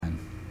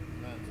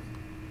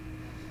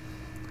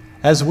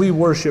As we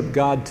worship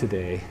God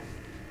today,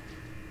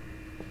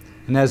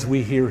 and as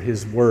we hear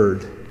His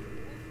Word,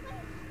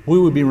 we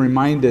will be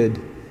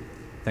reminded,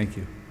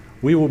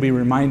 we will be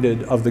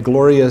reminded of the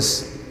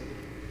glorious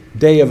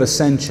day of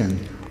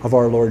ascension of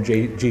our Lord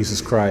Jesus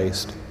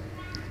Christ.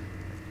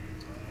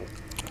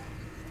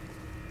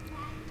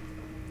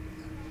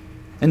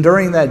 And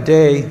during that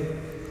day,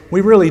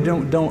 we really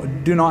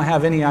do not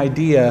have any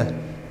idea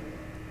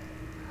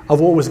of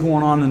what was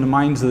going on in the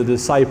minds of the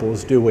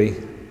disciples, do we?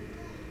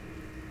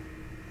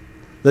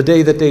 The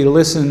day that they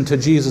listened to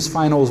Jesus'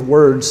 final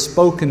words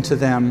spoken to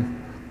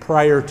them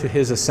prior to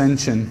His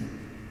ascension.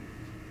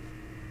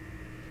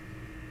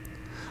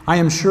 I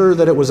am sure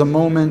that it was a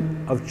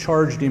moment of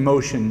charged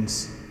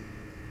emotions.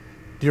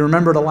 Do you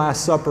remember the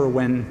Last Supper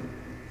when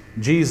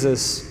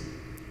Jesus,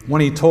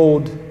 when He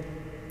told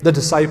the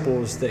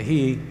disciples that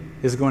He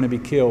is going to be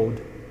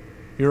killed?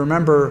 You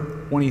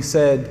remember when He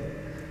said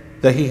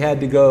that He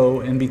had to go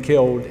and be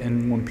killed,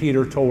 and when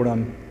Peter told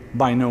Him,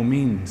 by no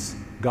means,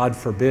 God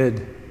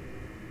forbid.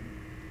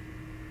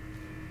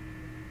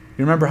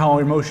 You remember how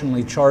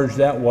emotionally charged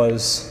that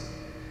was,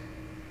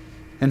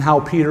 and how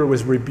Peter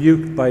was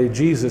rebuked by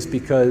Jesus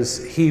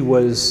because he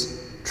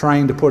was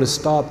trying to put a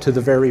stop to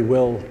the very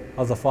will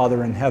of the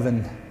Father in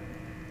heaven,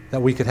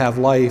 that we could have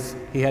life.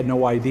 He had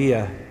no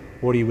idea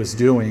what he was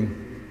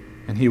doing,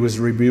 and he was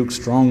rebuked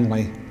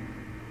strongly.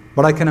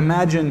 But I can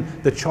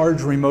imagine the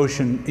charged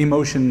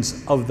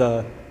emotions of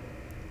the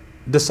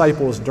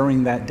disciples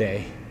during that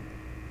day.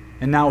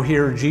 And now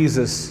here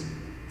Jesus,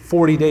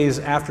 40 days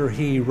after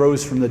He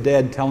rose from the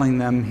dead, telling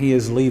them He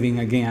is leaving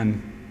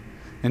again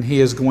and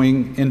He is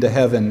going into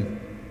heaven.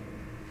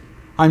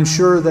 I'm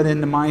sure that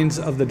in the minds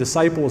of the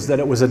disciples that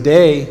it was a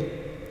day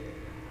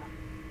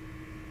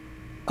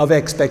of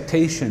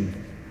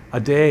expectation,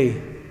 a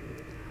day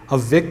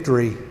of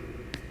victory,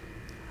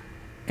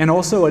 and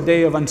also a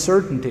day of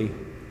uncertainty,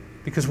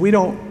 because we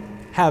don't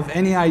have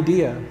any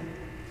idea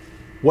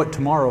what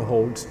tomorrow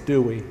holds,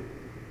 do we?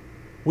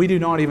 We do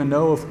not even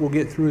know if we'll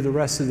get through the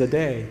rest of the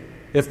day,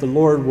 if the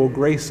Lord will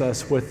grace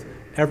us with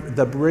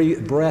the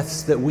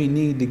breaths that we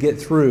need to get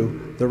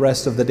through the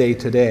rest of the day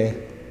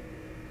today.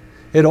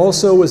 It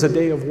also was a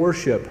day of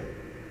worship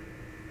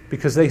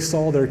because they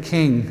saw their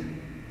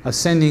King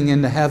ascending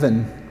into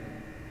heaven.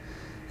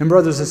 And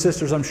brothers and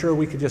sisters, I'm sure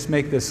we could just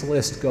make this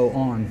list go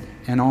on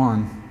and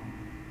on.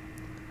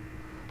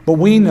 But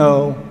we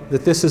know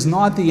that this is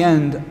not the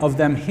end of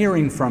them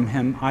hearing from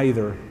Him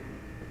either.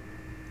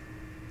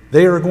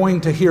 They are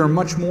going to hear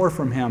much more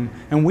from Him,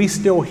 and we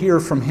still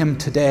hear from Him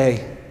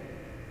today.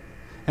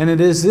 And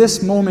it is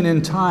this moment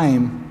in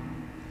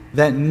time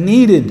that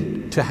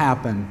needed to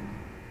happen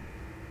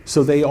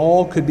so they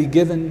all could be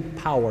given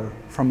power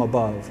from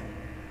above.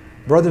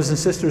 Brothers and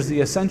sisters,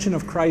 the ascension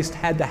of Christ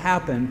had to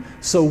happen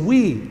so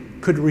we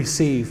could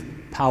receive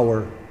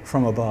power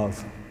from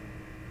above.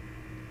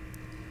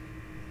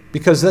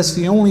 Because that's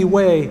the only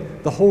way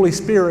the Holy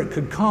Spirit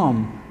could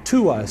come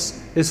to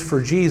us, is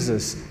for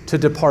Jesus to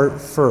depart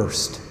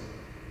first.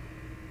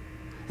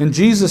 And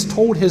Jesus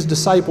told His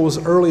disciples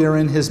earlier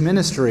in His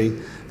ministry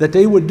that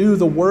they would do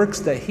the works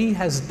that He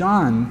has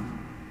done.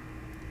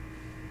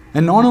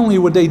 And not only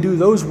would they do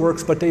those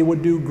works, but they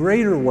would do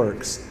greater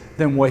works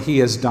than what He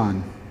has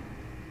done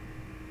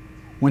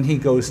when He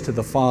goes to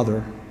the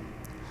Father.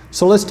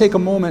 So let's take a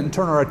moment and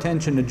turn our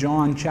attention to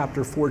John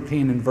chapter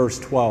 14 and verse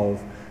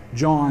 12.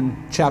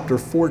 John chapter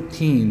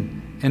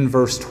 14 and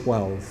verse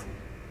 12.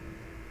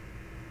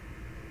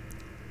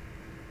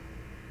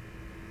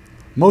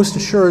 Most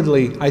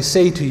assuredly, I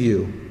say to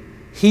you,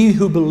 he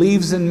who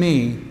believes in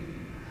me,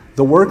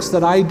 the works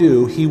that I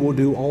do, he will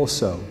do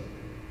also.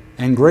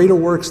 And greater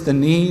works than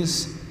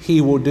these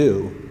he will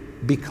do,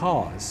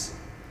 because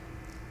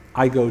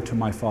I go to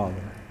my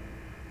Father.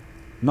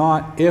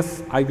 Not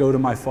if I go to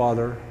my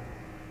Father,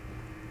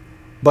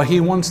 but He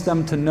wants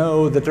them to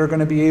know that they're going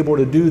to be able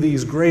to do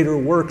these greater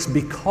works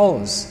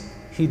because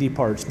He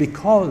departs,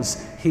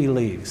 because He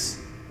leaves.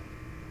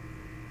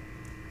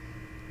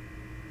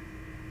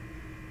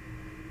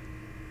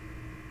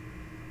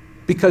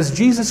 Because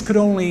Jesus could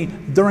only,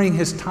 during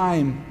His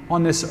time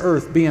on this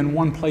earth, be in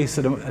one place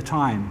at a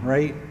time,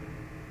 right?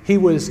 He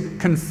was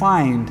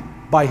confined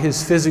by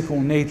His physical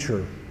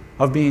nature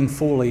of being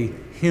fully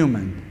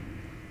human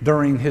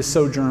during His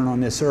sojourn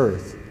on this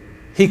earth.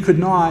 He could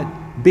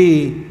not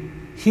be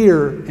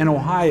here in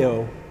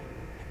Ohio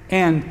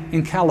and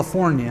in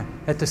California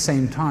at the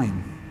same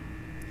time.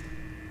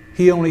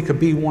 He only could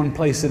be one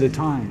place at a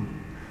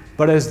time.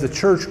 But as the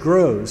church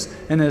grows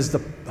and as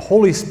the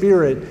Holy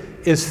Spirit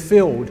is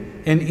filled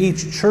in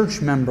each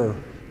church member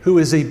who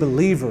is a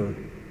believer,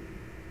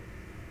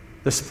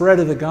 the spread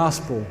of the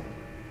gospel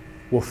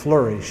will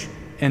flourish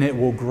and it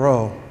will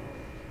grow.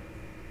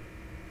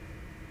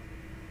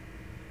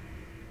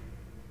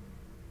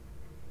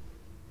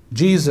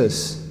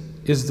 Jesus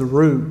is the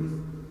root.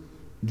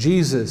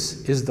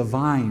 Jesus is the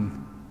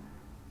vine.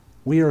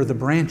 We are the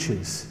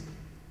branches.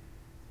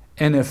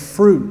 And if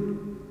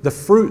the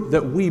fruit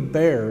that we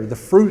bear, the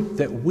fruit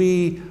that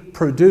we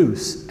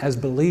produce as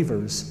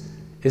believers,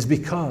 is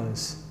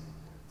because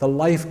the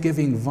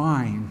life-giving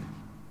vine,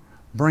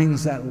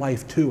 brings that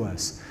life to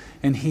us.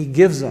 And He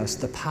gives us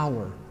the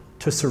power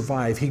to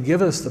survive. He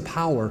gives us the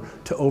power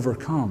to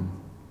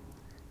overcome.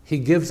 He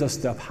gives us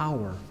the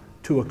power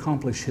to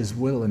accomplish His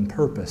will and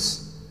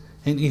purpose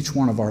in each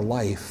one of our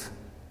life.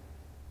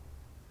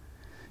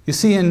 You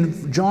see,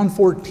 in John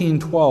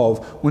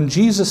 14:12, when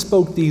Jesus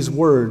spoke these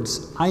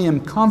words, I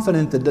am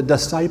confident that the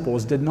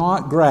disciples did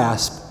not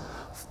grasp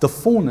the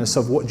fullness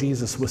of what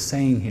Jesus was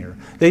saying here.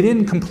 They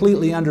didn't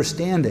completely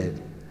understand it.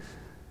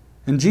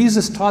 And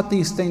Jesus taught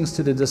these things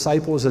to the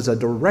disciples as a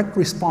direct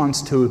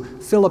response to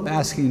Philip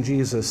asking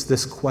Jesus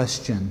this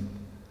question.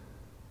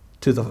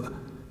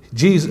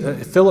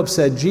 Philip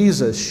said,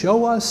 Jesus,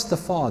 show us the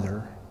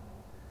Father,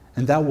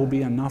 and that will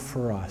be enough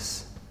for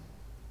us.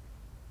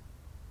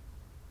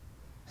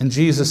 And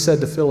Jesus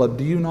said to Philip,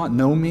 do you not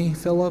know me,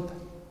 Philip?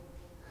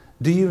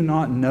 Do you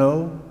not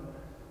know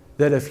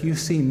that if you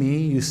see me,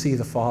 you see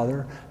the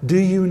Father? Do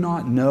you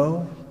not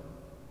know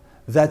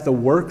that the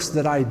works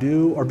that I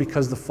do are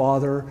because the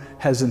Father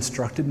has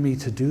instructed me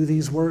to do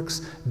these works?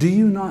 Do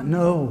you not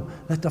know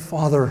that the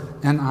Father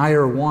and I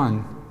are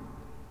one?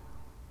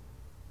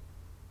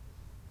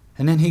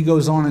 And then he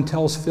goes on and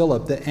tells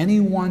Philip that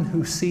anyone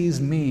who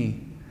sees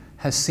me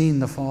has seen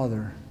the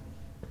Father.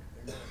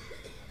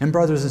 And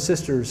brothers and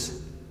sisters,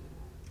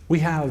 we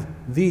have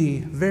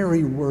the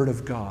very Word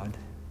of God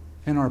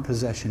in our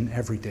possession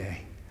every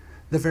day.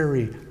 The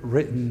very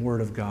written Word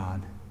of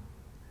God.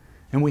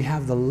 And we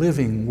have the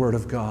living Word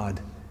of God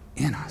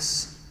in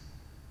us.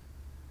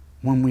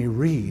 When we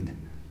read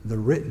the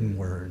written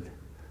Word,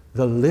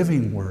 the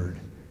living Word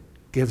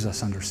gives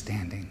us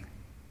understanding.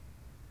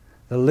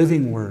 The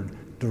living Word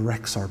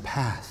directs our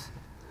path.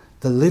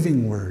 The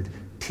living Word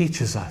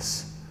teaches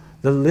us.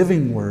 The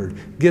living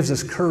Word gives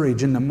us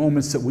courage in the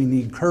moments that we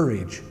need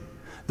courage.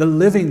 The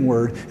living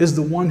Word is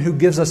the one who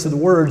gives us the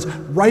words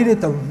right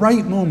at the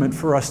right moment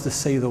for us to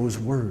say those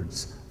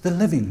words. The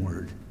living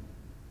Word.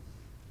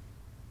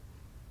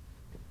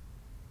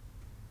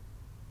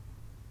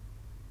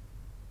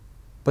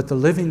 But the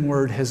living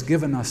Word has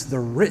given us the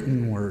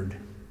written Word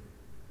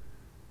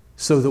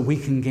so that we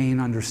can gain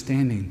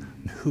understanding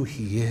of who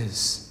He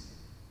is.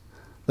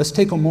 Let's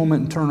take a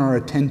moment and turn our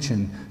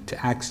attention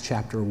to Acts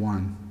chapter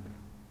 1.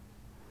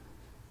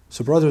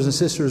 So brothers and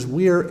sisters,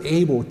 we are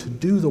able to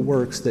do the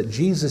works that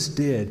Jesus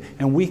did,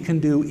 and we can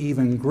do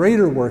even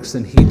greater works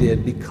than He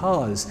did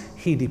because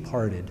He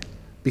departed,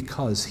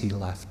 because He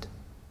left.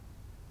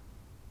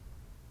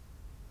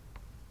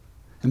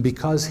 And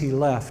because He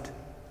left,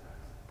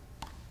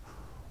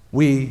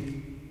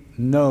 we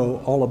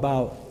know all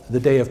about the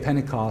day of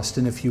Pentecost,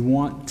 and if you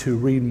want to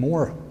read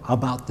more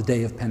about the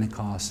day of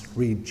Pentecost,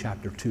 read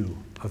chapter 2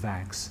 of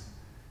Acts.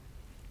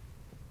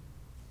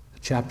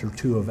 Chapter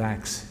 2 of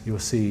Acts, you'll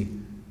see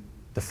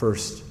the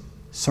first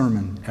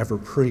sermon ever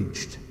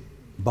preached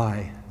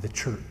by the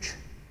church,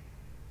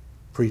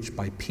 preached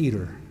by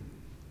Peter.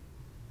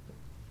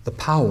 The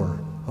power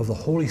of the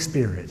Holy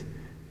Spirit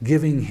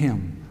giving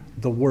him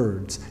the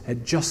words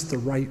at just the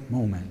right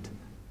moment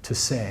to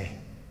say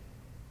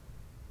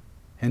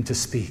and to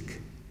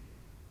speak,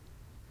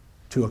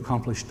 to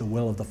accomplish the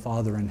will of the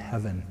Father in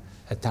heaven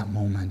at that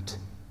moment.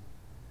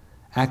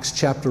 Acts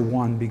chapter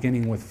 1,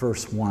 beginning with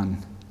verse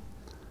 1.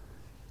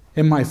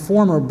 In my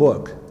former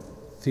book,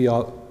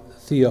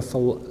 Theophilus,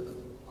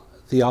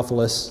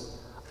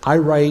 I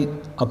write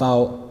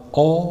about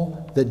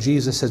all that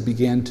Jesus has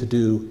began to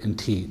do and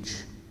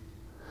teach,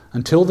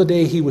 until the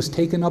day He was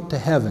taken up to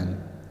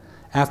heaven,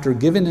 after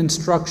giving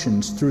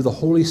instructions through the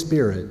Holy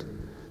Spirit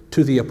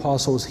to the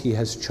apostles He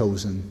has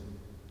chosen.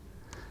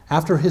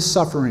 After His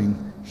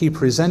suffering, He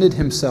presented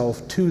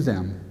Himself to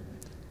them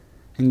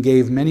and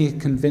gave many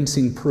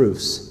convincing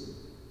proofs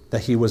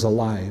that He was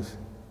alive.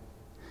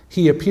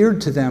 He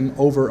appeared to them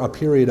over a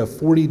period of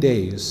 40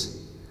 days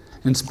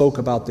and spoke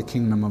about the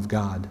kingdom of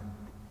God.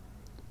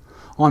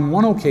 On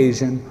one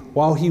occasion,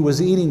 while He was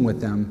eating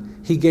with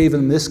them, He gave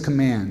them this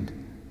command: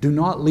 do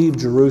not leave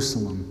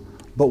Jerusalem,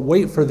 but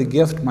wait for the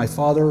gift my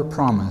Father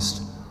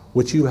promised,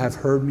 which you have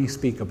heard me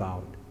speak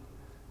about.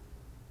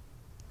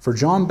 For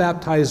John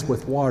baptized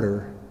with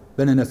water,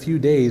 but in a few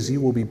days you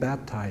will be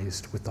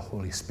baptized with the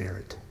Holy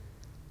Spirit.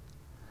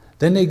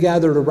 Then they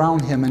gathered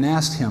around Him and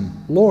asked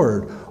Him,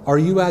 Lord, are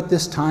you at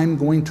this time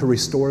going to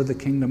restore the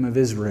kingdom of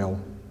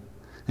Israel?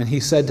 And He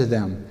said to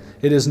them,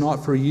 it is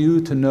not for you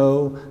to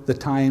know the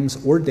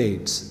times or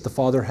dates the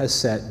Father has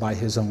set by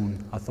His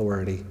own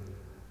authority.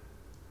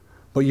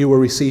 But you will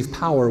receive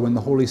power when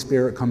the Holy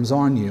Spirit comes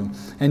on you,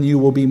 and you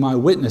will be my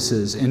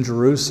witnesses in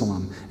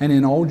Jerusalem and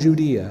in all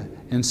Judea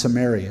and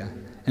Samaria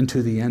and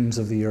to the ends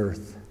of the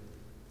earth.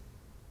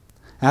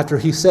 After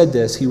He said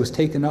this, He was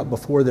taken up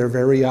before their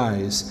very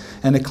eyes,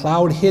 and a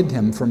cloud hid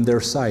Him from their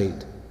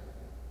sight.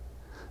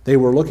 They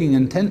were looking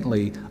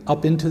intently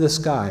up into the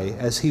sky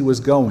as He was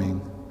going,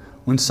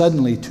 when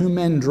suddenly 2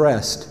 men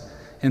dressed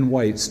in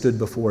white stood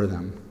before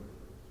them.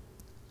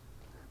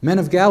 Men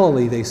of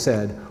Galilee, they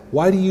said,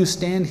 why do you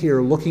stand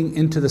here looking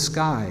into the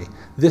sky?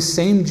 This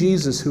same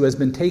Jesus who has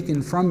been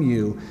taken from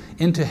you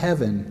into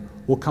heaven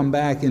will come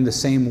back in the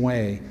same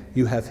way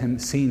you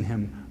have seen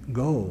him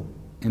go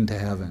into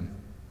heaven.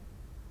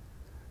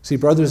 See,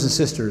 brothers and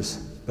sisters,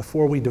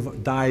 before we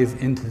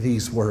dive into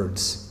these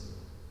words,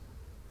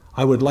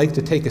 I would like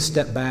to take a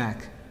step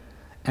back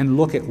and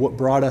look at what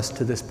brought us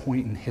to this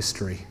point in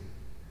history,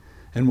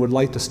 and would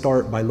like to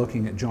start by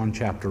looking at John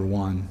chapter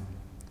 1.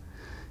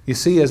 You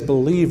see, as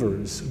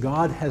believers,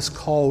 God has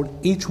called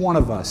each one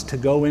of us to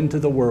go into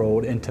the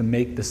world and to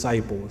make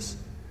disciples,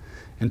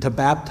 and to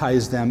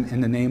baptize them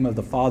in the name of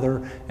the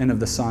Father and of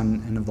the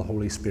Son and of the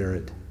Holy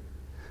Spirit.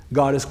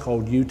 God has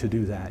called you to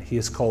do that. He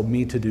has called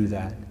me to do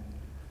that.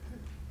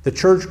 The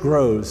church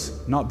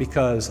grows not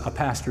because a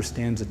pastor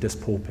stands at this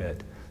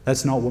pulpit.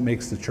 That's not what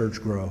makes the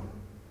church grow.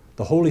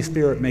 The Holy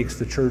Spirit makes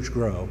the church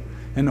grow.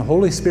 And the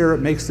Holy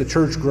Spirit makes the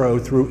church grow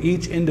through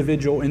each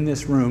individual in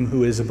this room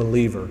who is a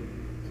believer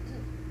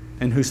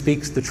and who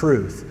speaks the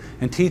truth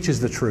and teaches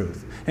the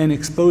truth and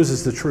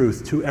exposes the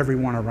truth to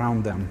everyone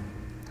around them.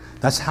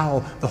 That's how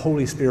the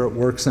Holy Spirit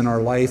works in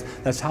our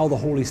life. That's how the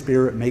Holy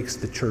Spirit makes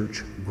the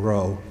church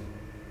grow.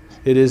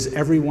 It is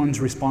everyone's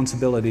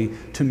responsibility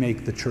to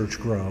make the church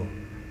grow.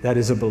 That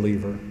is a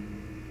believer.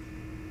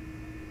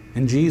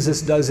 And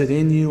Jesus does it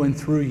in you and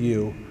through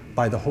you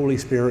by the Holy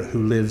Spirit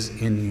who lives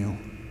in you.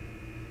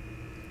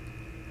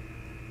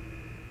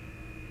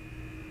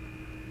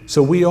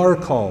 So we are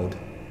called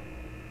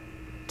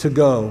to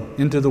go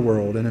into the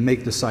world and to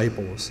make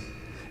disciples.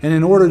 And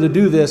in order to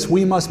do this,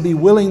 we must be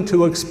willing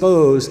to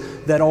expose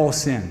that all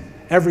sin.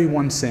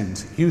 Everyone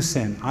sins. You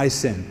sin. I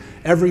sin.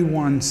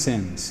 Everyone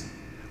sins.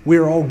 We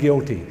are all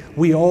guilty.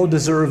 We all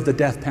deserve the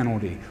death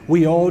penalty.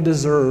 We all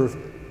deserve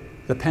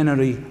the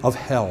penalty of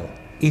hell.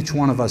 Each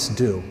one of us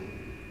do.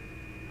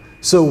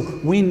 So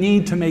we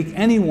need to make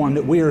anyone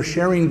that we are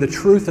sharing the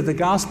truth of the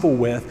gospel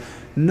with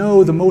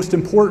know the most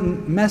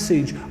important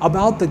message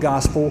about the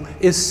gospel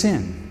is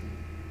sin.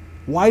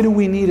 Why do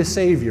we need a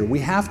Savior? We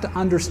have to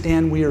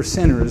understand we are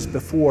sinners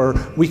before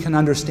we can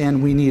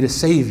understand we need a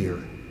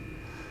Savior.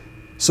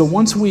 So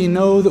once we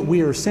know that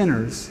we are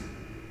sinners,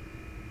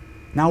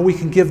 now we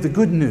can give the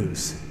good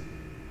news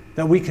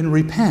that we can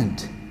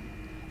repent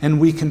and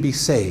we can be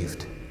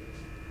saved.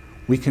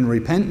 We can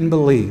repent and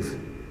believe.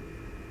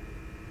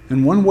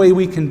 And one way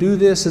we can do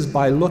this is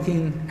by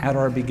looking at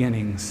our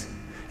beginnings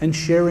and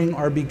sharing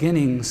our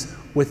beginnings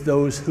with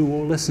those who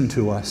will listen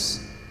to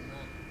us.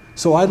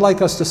 So I'd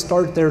like us to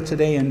start there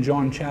today in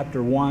John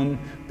chapter 1,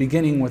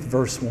 beginning with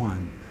verse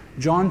 1.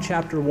 John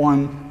chapter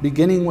 1,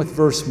 beginning with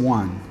verse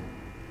 1.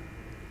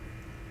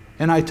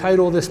 And I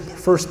title this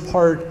first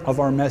part of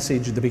our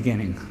message, The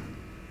Beginning.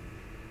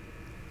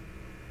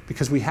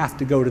 Because we have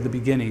to go to the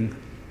beginning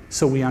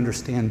so we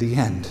understand the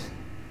end.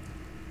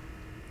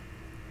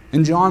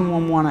 And John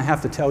 1:1, I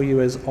have to tell you,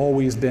 has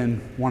always been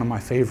one of my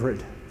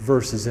favorite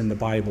verses in the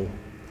Bible.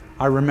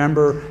 I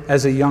remember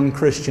as a young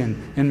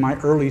Christian in my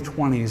early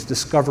 20s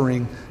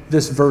discovering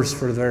this verse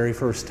for the very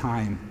first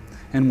time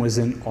and was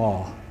in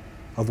awe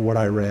of what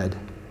I read.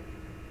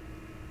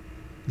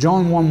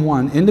 John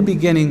 1:1, in the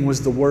beginning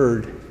was the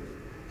Word,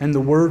 and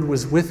the Word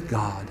was with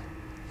God,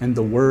 and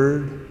the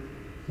Word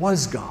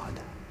was God.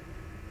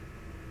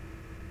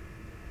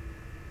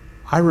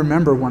 I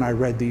remember when I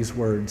read these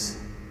words,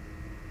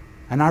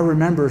 and I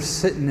remember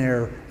sitting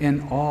there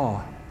in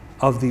awe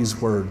of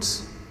these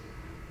words.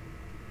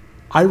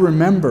 I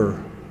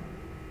remember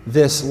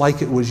this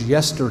like it was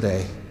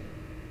yesterday,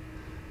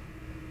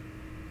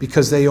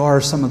 because they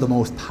are some of the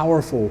most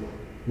powerful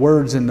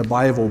words in the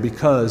Bible,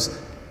 because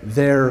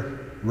they're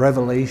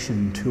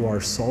revelation to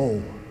our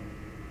soul.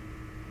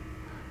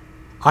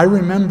 I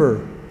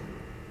remember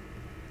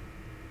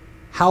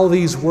how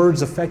these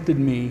words affected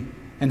me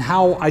and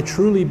how I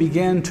truly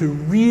began to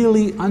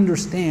really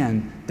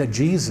understand that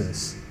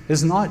Jesus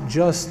is not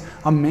just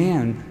a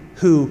man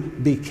who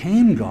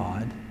became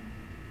God,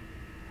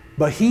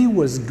 but he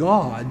was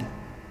God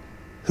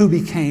who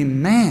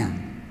became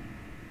man,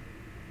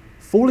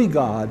 fully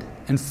God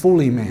and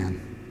fully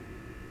man.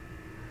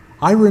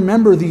 I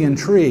remember the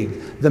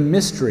intrigue, the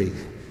mystery,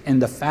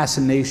 and the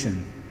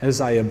fascination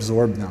as I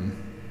absorbed them.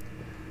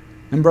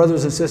 And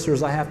brothers and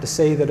sisters, I have to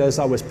say that as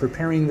I was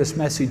preparing this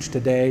message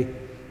today,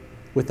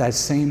 with that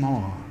same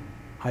awe,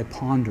 I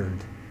pondered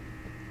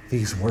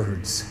these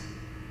words.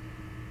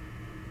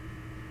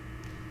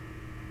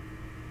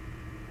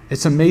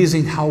 It's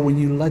amazing how when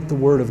you let the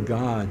Word of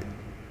God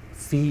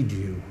feed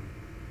you,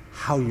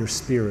 how your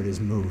spirit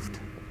is moved.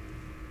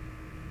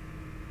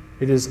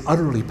 It is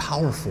utterly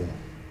powerful.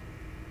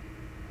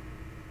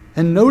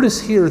 And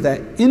notice here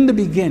that in the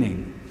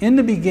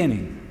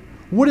beginning,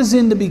 what is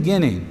in the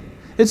beginning?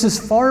 It's as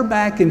far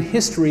back in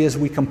history as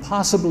we can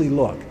possibly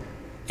look.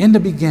 In the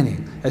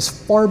beginning, as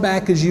far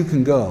back as you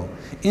can go.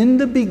 In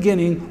the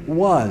beginning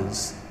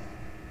was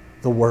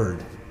the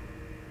Word.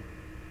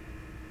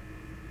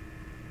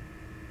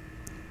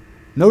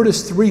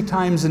 Notice 3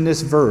 times in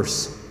this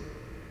verse,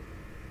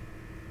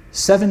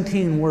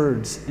 17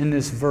 words in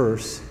this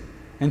verse,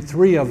 and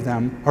 3 of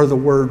them are the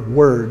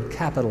word,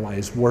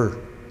 capitalized word,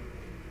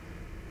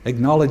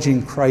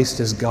 acknowledging Christ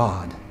as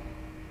God.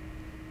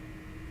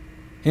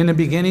 In the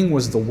beginning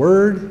was the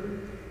Word.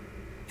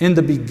 In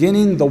the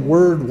beginning, the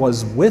Word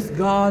was with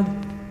God,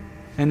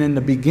 and in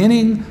the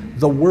beginning,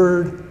 the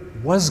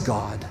Word was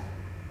God.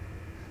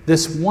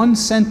 This one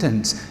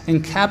sentence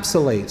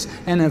encapsulates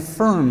and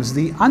affirms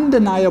the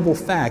undeniable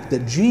fact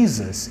that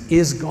Jesus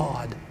is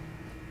God.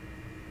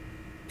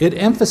 It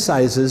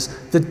emphasizes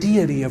the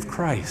deity of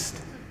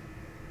Christ.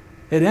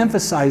 It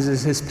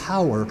emphasizes his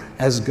power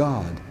as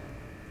God.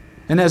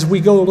 And as we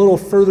go a little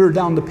further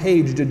down the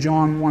page to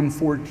John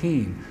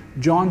 1:14,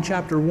 John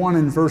chapter 1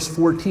 and verse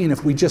 14,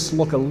 if we just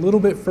look a little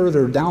bit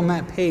further down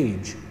that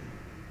page,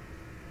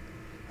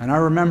 and I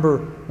remember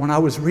when I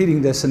was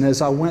reading this and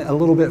as I went a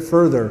little bit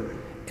further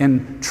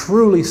and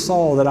truly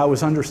saw that I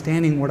was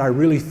understanding what I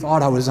really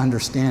thought I was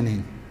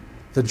understanding,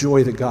 the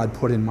joy that God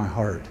put in my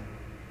heart.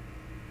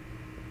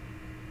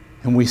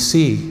 And we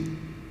see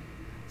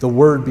the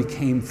Word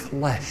became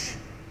flesh,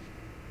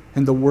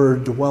 and the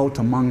Word dwelt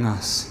among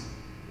us,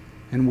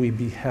 and we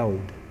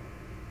beheld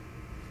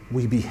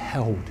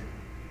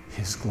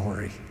his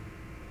glory.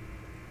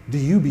 Do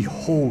you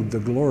behold the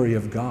glory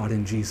of God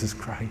in Jesus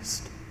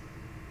Christ?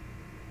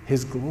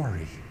 His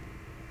glory.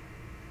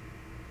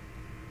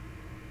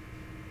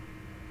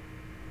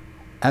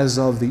 As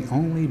of the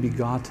only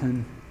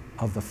begotten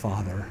of the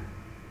Father,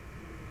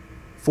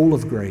 full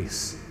of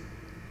grace,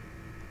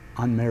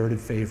 unmerited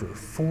favor,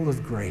 full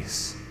of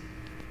grace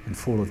and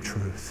full of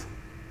truth.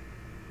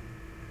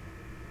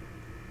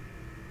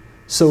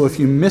 So if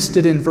you missed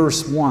it in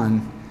verse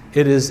 1,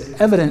 it is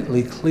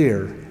evidently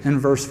clear in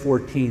verse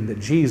 14 that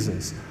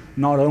Jesus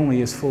not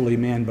only is fully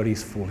man, but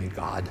he's fully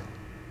God.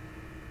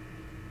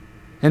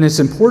 And it's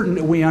important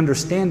that we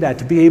understand that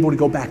to be able to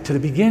go back to the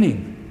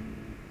beginning.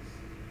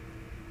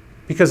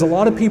 Because a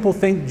lot of people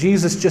think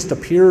Jesus just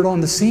appeared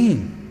on the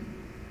scene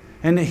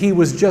and that he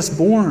was just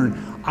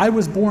born. I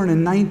was born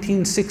in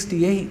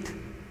 1968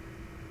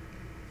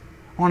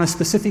 on a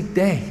specific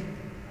day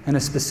and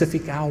a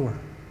specific hour.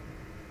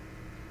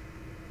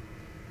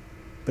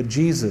 But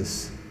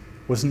Jesus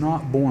was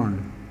not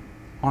born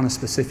on a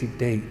specific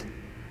date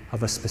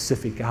of a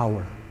specific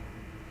hour.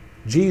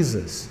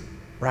 Jesus,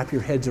 wrap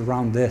your heads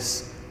around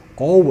this,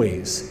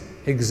 always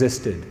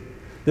existed.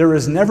 There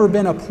has never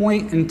been a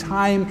point in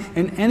time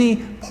in any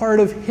part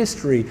of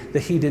history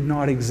that he did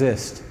not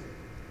exist.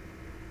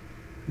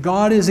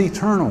 God is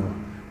eternal,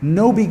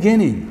 no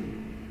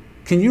beginning.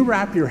 Can you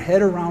wrap your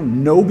head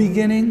around no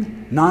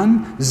beginning?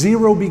 None?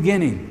 Zero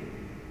beginning.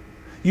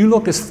 You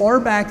look as far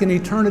back in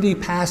eternity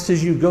past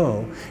as you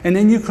go, and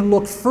then you can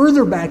look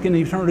further back in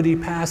eternity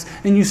past,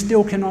 and you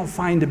still cannot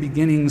find the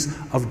beginnings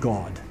of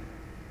God,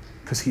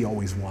 because he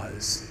always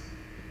was.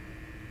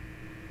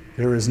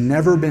 There has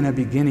never been a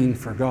beginning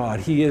for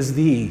God. He is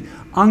the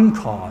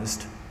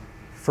uncaused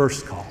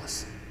first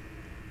cause.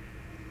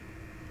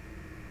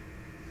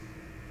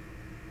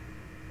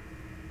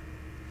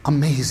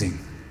 Amazing.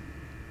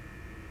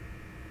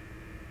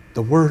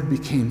 The Word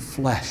became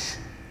flesh.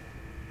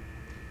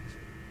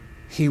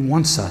 He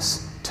wants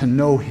us to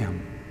know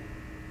him,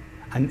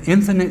 an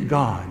infinite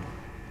God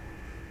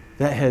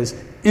that has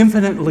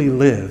infinitely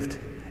lived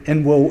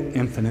and will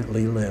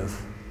infinitely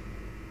live.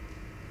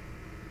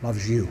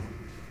 Loves you.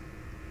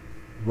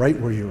 Right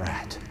where you're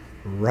at,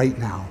 right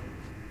now.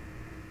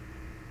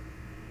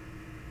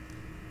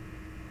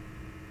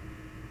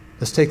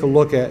 Let's take a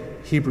look at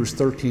Hebrews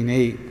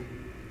 13:8.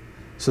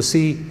 So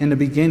see, in the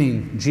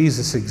beginning,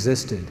 Jesus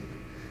existed.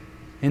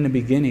 In the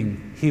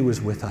beginning, he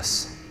was with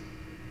us.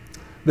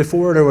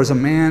 Before there was a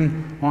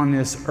man on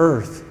this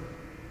earth,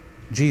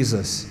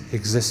 Jesus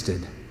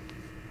existed.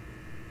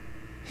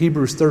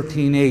 Hebrews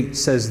 13:8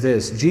 says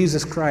this,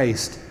 Jesus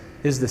Christ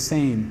is the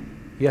same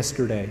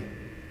yesterday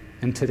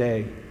and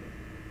today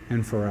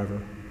and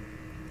forever.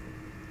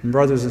 And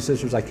brothers and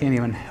sisters, I can't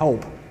even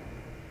help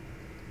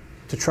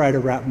to try to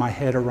wrap my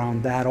head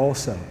around that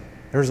also.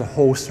 There's a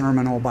whole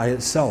sermon all by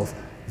itself,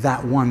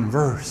 that one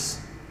verse.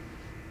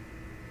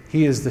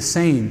 He is the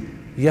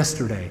same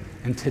yesterday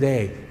and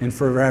today and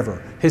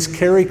forever. His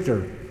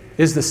character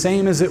is the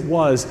same as it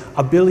was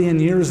 1 billion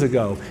years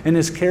ago. And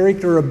his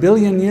character 1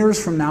 billion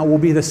years from now will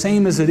be the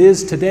same as it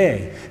is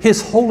today.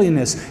 His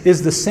holiness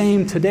is the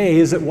same today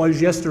as it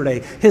was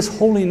yesterday. His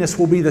holiness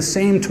will be the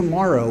same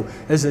tomorrow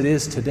as it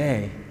is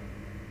today.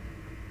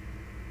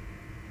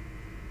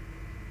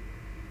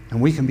 And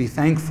we can be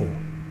thankful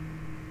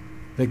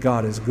that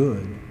God is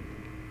good.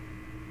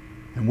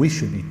 And we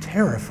should be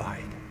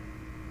terrified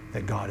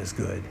that God is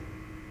good.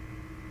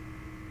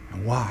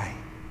 And why?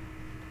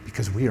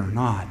 Because we are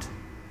not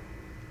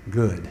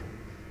good.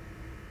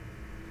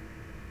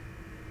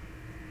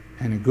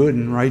 And a good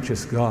and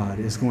righteous God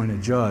is going to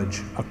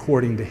judge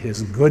according to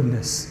his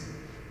goodness.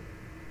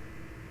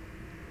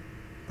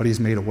 But he's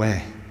made a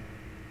way.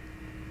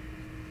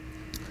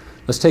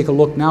 Let's take a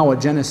look now at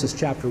Genesis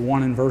chapter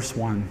 1 and verse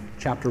 1.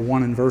 Chapter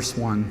 1 and verse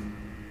 1.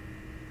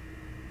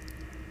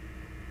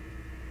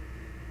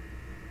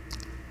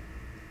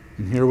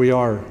 And here we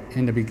are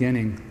in the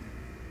beginning.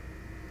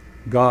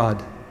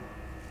 God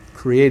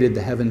created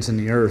the heavens and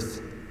the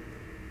earth.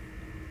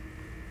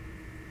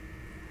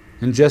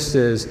 And just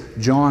as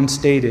John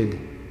stated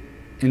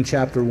in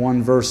chapter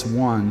 1, verse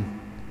 1,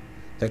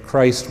 that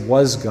Christ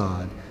was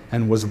God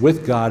and was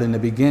with God in the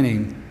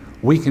beginning,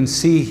 we can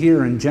see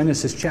here in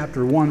Genesis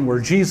chapter 1 where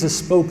Jesus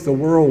spoke the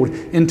world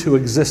into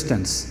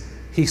existence.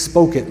 He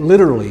spoke it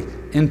literally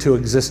into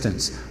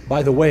existence.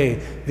 By the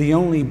way, the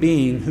only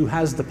being who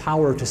has the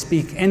power to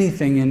speak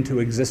anything into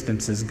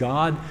existence is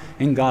God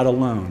and God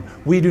alone.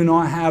 We do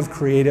not have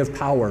creative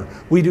power.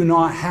 We do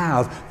not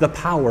have the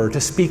power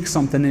to speak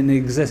something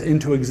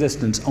into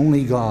existence.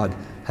 Only God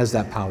has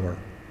that power.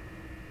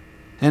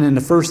 And in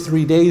the first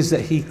 3 days that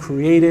He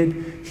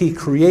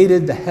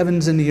created the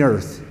heavens and the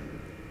earth.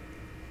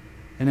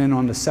 And then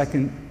on the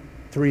second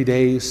 3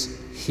 days,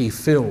 He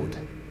filled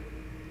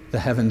the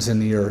heavens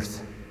and the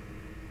earth.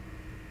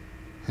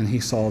 And He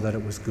saw that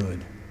it was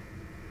good.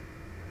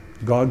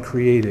 God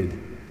created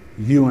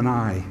you and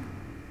I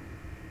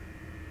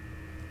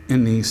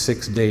in these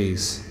 6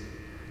 days.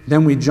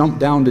 Then we jump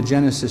down to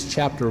Genesis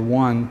chapter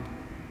 1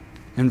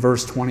 and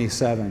verse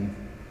 27.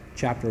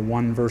 Chapter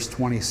 1, verse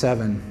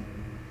 27.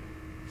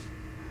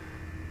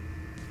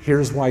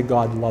 Here's why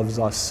God loves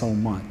us so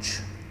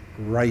much,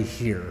 right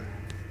here.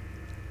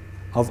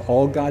 Of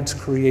all God's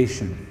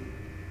creation,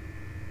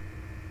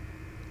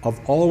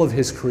 of all of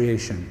His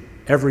creation,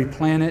 every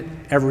planet,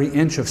 every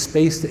inch of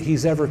space that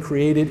He's ever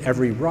created,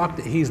 every rock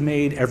that He's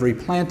made, every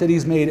plant that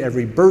He's made,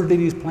 every bird that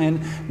He's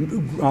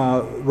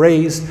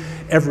raised,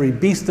 every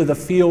beast of the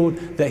field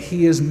that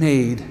He has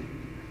made,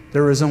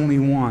 there is only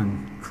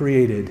one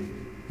created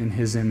in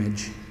His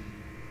image,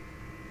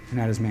 and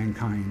that is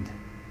mankind.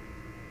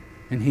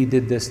 And He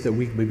did this that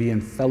we could be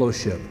in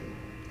fellowship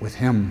with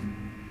Him.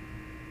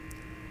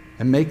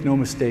 And make no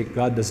mistake,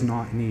 God does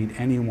not need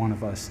any one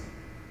of us.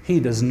 He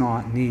does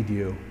not need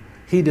you.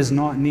 He does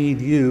not need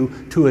you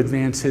to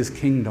advance His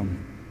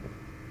kingdom.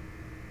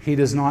 He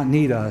does not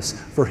need us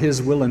for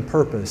His will and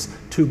purpose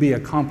to be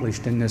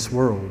accomplished in this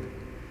world.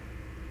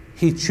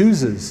 He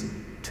chooses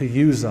to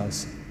use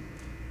us.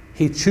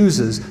 He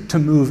chooses to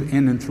move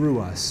in and through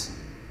us.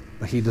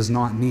 But He does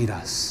not need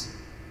us.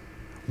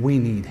 We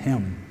need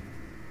Him.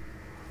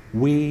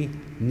 We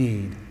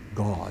need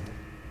God.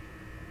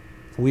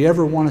 If we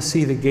ever want to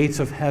see the gates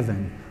of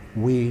heaven,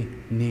 we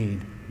need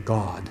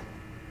God.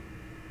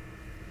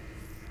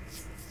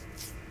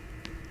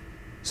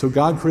 So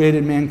God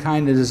created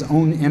mankind in His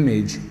own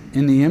image.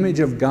 In the image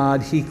of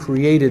God, He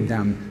created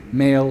them,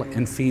 male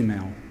and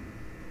female.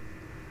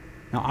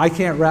 Now, I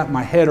can't wrap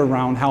my head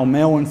around how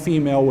male and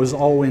female was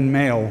all in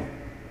male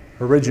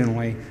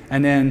originally,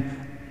 and then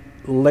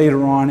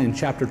later on in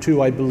chapter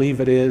 2, I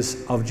believe it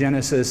is, of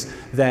Genesis,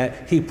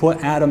 that He put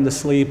Adam to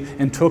sleep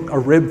and took a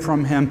rib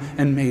from him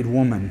and made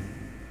woman,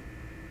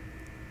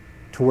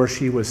 to where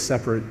she was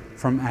separate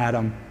from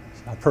Adam,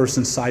 a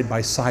person side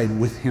by side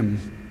with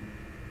him.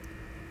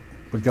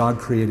 But God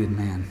created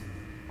man.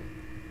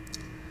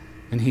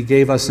 And He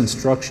gave us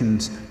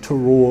instructions to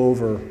rule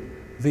over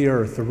the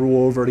earth, to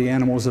rule over the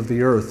animals of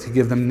the earth, to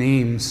give them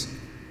names.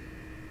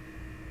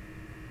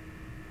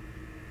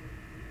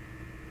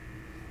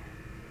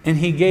 And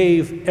He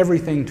gave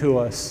everything to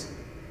us.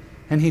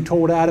 And He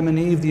told Adam and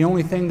Eve, the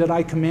only thing that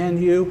I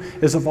command you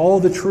is of all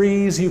the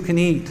trees you can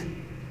eat,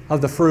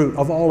 of the fruit,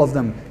 of all of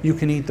them, you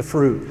can eat the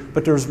fruit.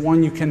 But there's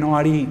one you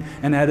cannot eat,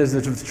 and that is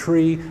the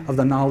tree of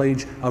the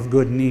knowledge of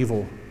good and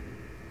evil.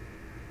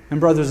 And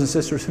brothers and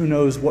sisters, who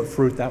knows what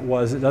fruit that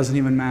was? It doesn't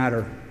even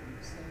matter.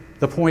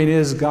 The point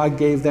is, God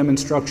gave them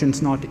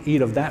instructions not to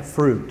eat of that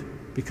fruit,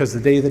 because the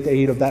day that they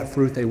eat of that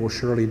fruit, they will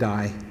surely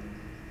die.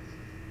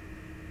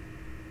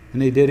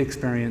 And they did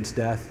experience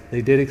death.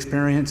 They did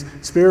experience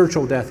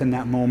spiritual death in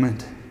that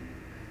moment.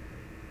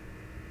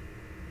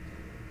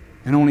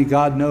 And only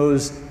God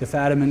knows if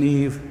Adam and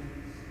Eve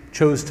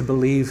chose to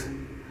believe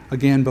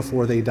again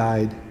before they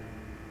died.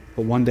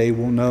 But one day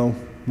we'll know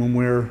when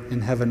we're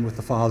in heaven with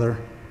the Father.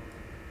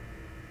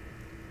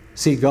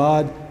 See,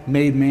 God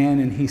made man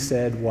and He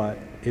said what?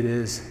 It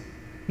is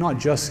not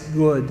just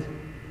good,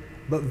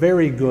 but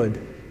very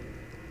good.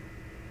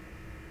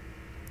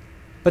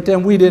 But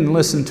then we didn't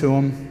listen to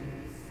Him.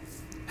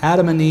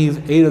 Adam and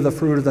Eve ate of the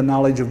fruit of the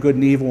knowledge of good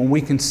and evil, and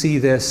we can see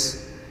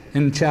this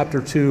in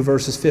chapter 2,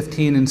 verses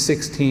 15 and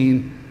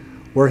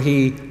 16, where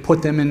He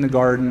put them in the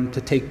garden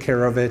to take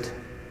care of it,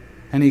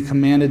 and He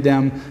commanded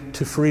them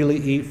to freely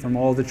eat from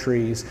all the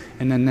trees,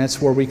 and then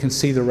that's where we can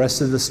see the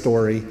rest of the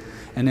story.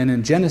 And then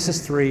in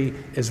Genesis 3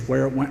 is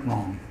where it went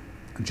wrong.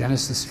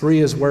 Genesis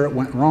 3 is where it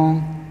went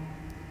wrong,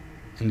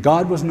 and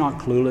God was not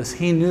clueless.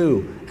 He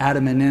knew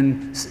Adam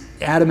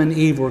and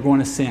Eve were going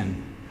to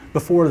sin.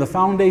 Before the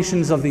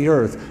foundations of the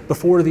earth,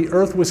 before the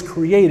earth was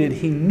created,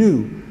 He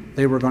knew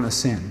they were going to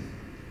sin.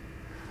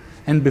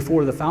 And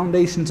before the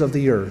foundations of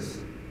the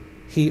earth,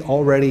 He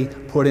already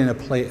put in a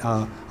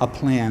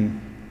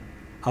plan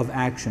of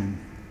action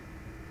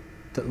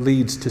that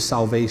leads to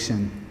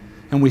salvation.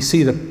 And we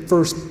see the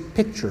first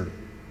picture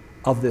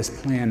of this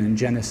plan in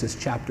Genesis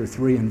chapter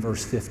 3 and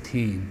verse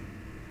 15.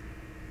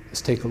 Let's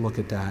take a look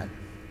at that.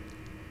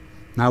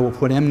 And I will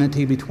put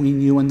enmity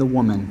between you and the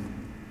woman,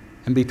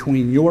 and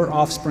between your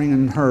offspring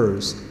and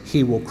hers.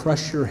 He will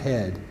crush your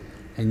head,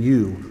 and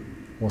you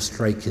will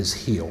strike his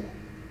heel.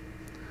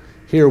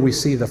 Here we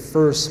see the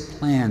first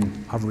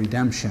plan of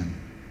redemption.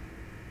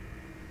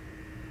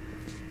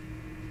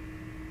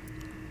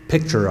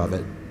 Picture of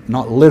it.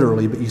 Not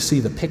literally, but you see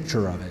the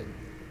picture of it.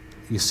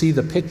 You see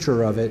the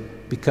picture of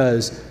it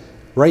because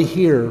right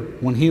here,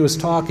 when he was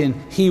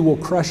talking, he will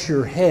crush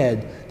your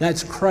head.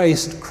 That's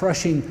Christ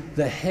crushing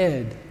the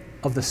head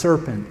of the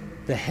serpent,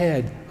 the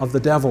head of the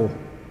devil.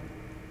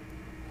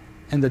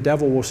 And the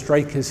devil will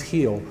strike his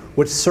heel,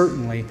 which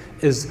certainly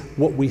is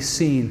what we've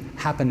seen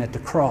happen at the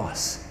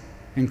cross.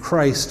 And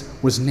Christ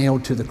was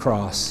nailed to the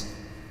cross.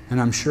 And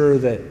I'm sure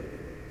that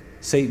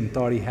Satan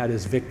thought he had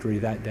his victory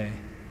that day.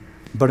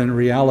 But in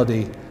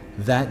reality,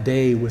 that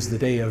day was the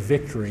day of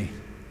victory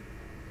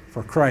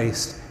for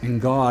Christ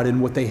and God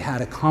and what they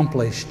had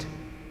accomplished.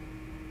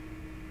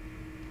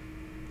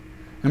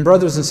 And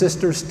brothers and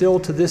sisters, still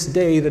to this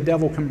day, the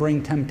devil can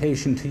bring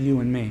temptation to you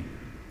and me.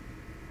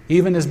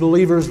 Even as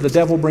believers, the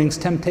devil brings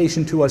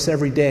temptation to us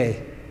every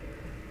day.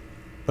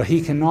 But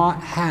he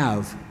cannot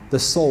have the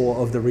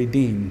soul of the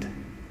redeemed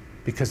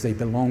because they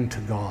belong to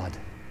God.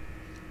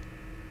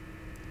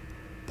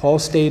 Paul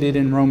stated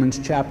in Romans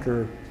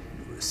chapter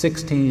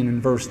 16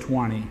 and verse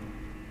 20.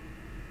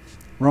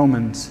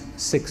 Romans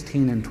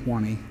 16 and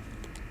 20.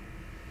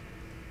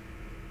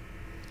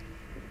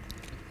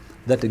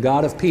 That the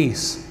God of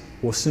peace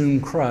will soon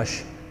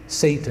crush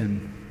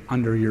Satan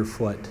under your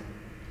foot.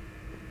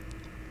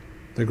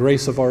 The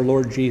grace of our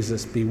Lord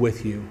Jesus be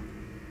with you.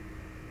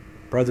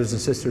 Brothers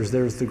and sisters,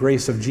 there's the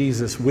grace of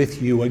Jesus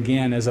with you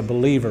again as a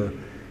believer.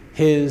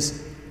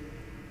 His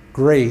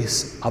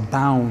grace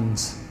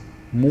abounds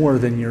more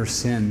than your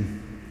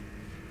sin.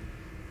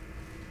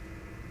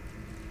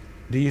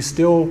 Do you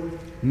still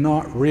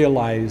not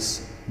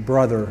realize,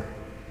 brother,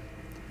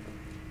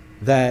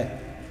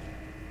 that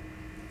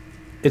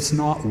it's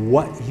not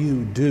what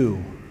you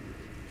do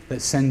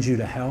that sends you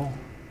to hell?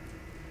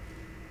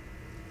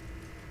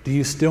 Do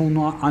you still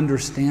not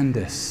understand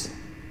this?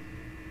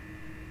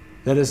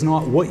 That it's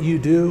not what you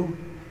do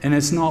and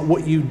it's not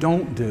what you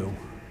don't do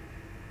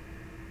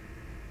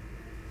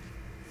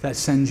that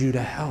sends you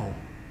to hell.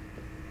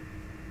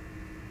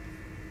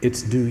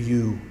 It's do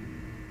you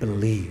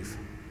believe?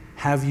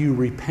 Have you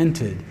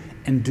repented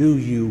and do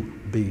you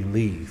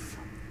believe?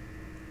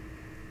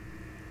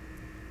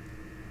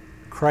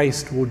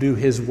 Christ will do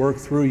his work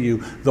through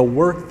you. The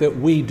work that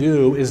we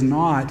do is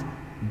not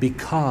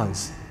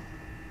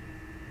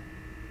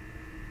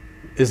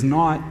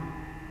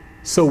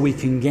so we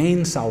can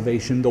gain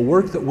salvation. The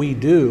work that we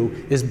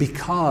do is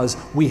because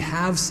we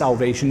have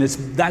salvation.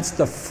 That's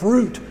the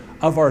fruit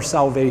of our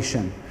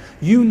salvation.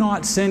 You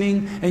not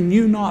sinning and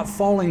you not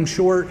falling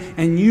short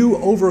and you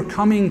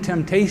overcoming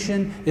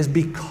temptation is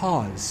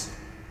because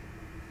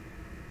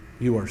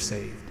you are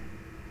saved.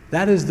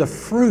 That is the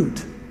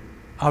fruit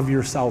of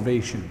your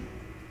salvation.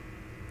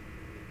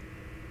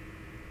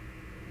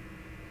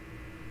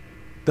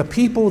 The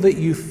people that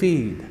you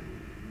feed,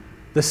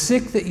 the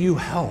sick that you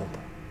help,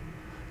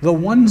 the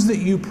ones that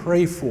you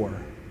pray for,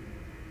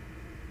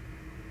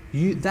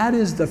 that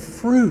is the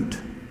fruit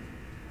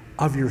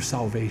of your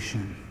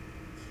salvation.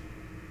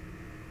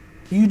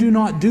 You do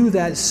not do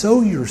that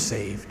so you're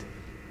saved.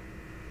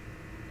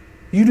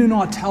 You do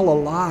not tell a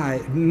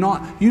lie,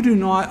 you do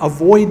not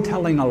avoid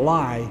telling a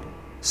lie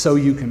so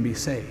you can be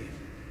saved.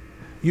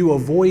 You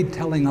avoid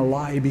telling a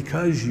lie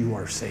because you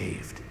are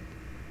saved.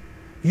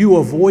 You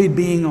avoid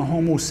being a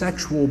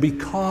homosexual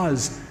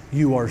because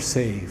you are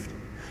saved.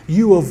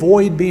 You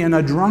avoid being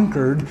a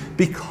drunkard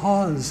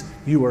because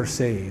you are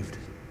saved.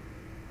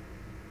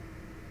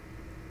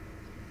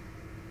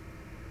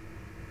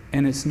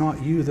 And it's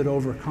not you that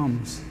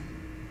overcomes.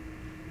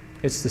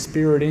 It's the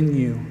Spirit in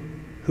you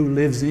who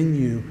lives in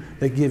you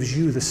that gives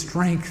you the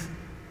strength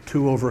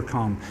to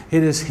overcome.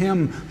 It is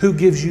Him who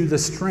gives you the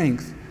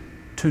strength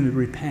to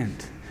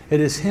repent.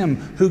 It is Him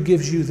who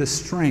gives you the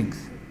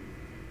strength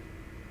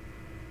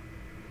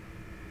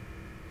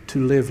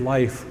to live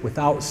life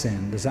without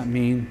sin. Does that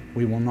mean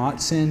we will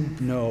not sin?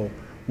 No.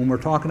 When we're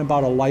talking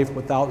about a life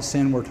without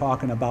sin, we're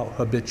talking about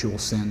habitual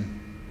sin.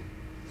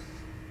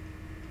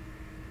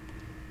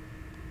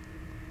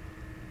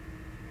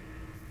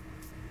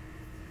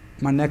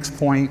 My next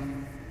point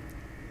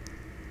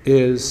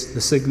is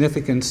the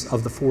significance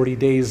of the 40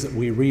 days that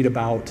we read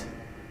about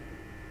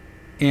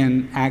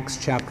in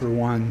Acts chapter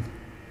 1.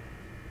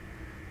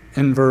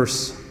 In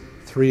verse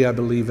 3, I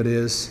believe it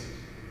is.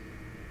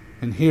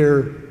 And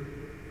here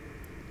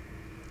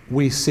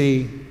we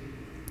see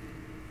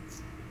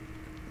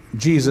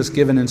Jesus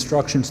given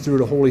instructions through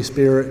the Holy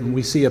Spirit, and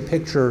we see a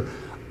picture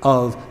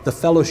of the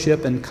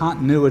fellowship and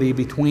continuity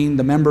between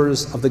the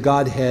members of the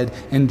Godhead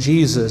and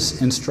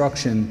Jesus'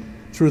 instruction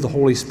through the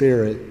Holy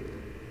Spirit,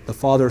 the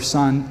Father,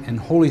 Son, and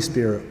Holy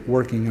Spirit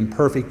working in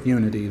perfect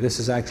unity. This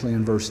is actually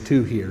in verse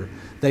 2 here.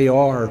 They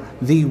are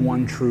the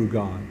one true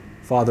God.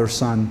 Father,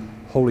 Son,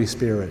 Holy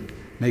Spirit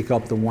make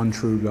up the one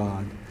true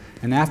God.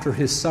 And after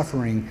His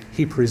suffering,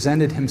 He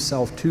presented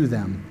Himself to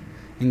them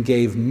and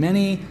gave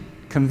many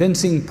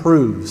convincing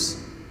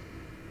proofs.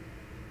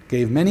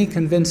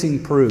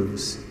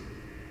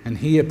 And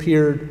He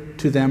appeared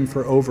to them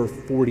for over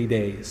 40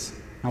 days.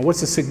 Now,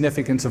 what's the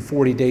significance of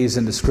 40 days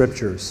in the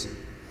Scriptures?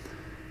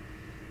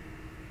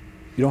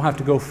 You don't have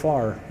to go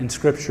far in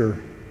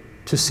Scripture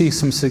to see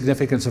some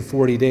significance of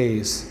 40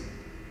 days.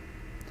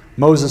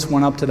 Moses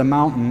went up to the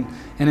mountain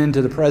and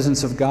into the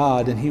presence of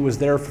God, and he was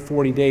there for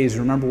 40 days.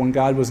 Remember when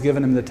God was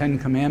giving him the 10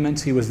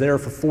 Commandments? He was there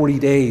for 40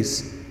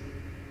 days.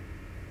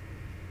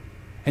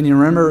 And you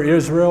remember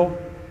Israel?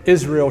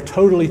 Israel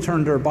totally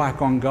turned their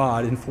back on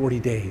God in 40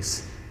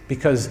 days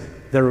because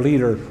their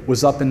leader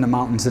was up in the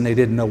mountains and they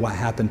didn't know what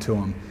happened to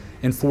him.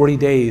 In 40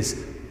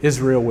 days,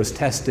 Israel was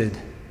tested.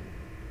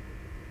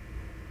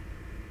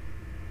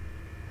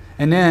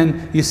 And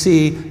then you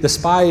see the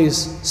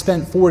spies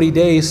spent 40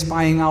 days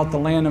spying out the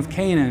land of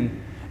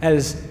Canaan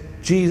as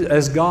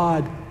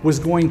God was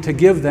going to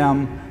give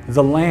them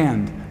the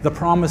land, the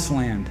promised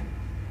land.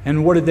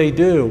 And what did they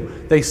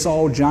do? They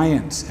saw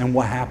giants, and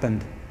what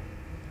happened?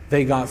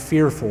 They got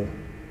fearful.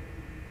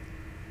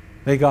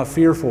 They got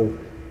fearful,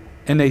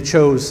 and they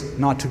chose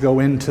not to go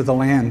into the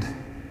land.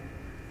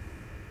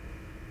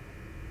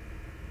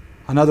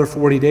 Another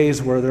 40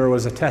 days where there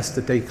was a test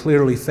that they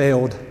clearly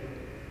failed.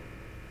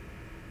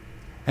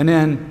 And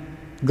then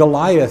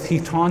Goliath, he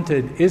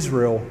taunted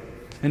Israel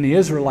and the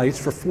Israelites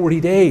for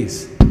 40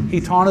 days. He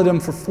taunted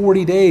them for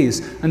 40 days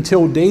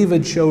until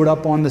David showed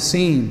up on the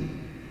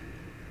scene.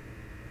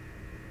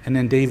 And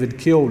then David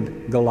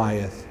killed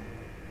Goliath.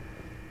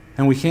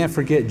 And we can't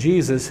forget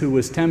Jesus, who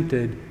was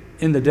tempted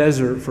in the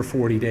desert for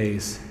 40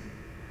 days.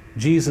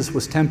 Jesus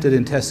was tempted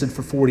and tested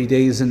for 40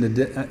 days in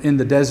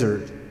the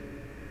desert.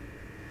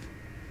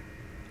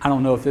 I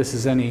don't know if this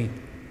is any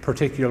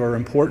particular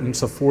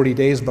importance of 40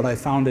 days, but I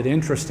found it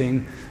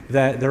interesting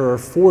that there are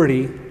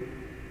 40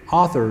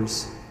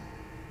 authors,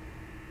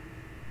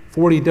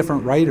 40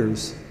 different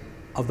writers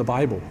of the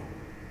Bible.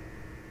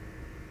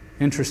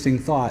 Interesting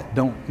thought.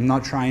 I'm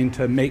not trying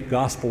to make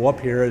gospel up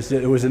here.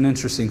 It was an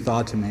interesting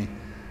thought to me.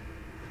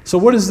 So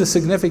what is the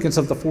significance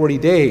of the 40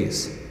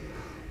 days?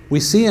 We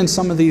see in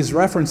some of these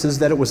references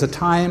that it was a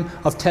time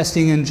of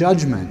testing and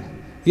judgment.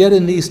 Yet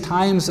in these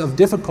times of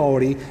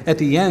difficulty, at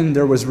the end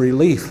there was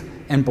relief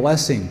and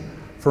blessing.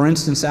 For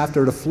instance,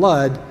 after the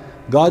flood,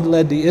 God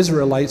led the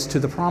Israelites to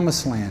the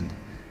promised land.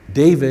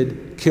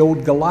 David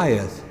killed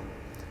Goliath,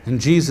 and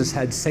Jesus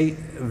had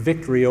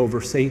victory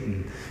over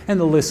Satan. And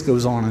the list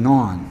goes on and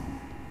on.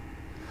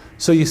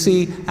 So you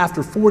see,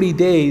 after 40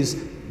 days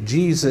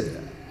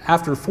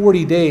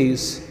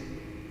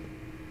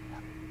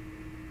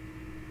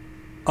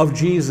of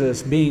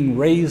Jesus being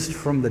raised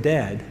from the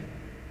dead,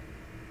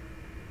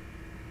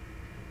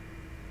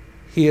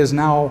 he is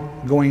now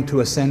going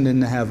to ascend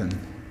into heaven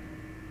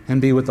and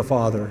be with the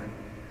Father.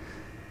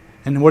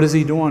 And what is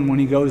he doing when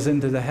he goes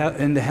into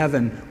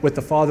heaven with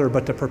the Father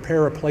but to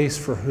prepare a place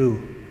for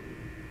who?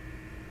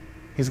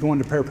 He's going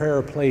to prepare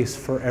a place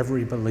for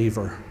every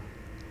believer.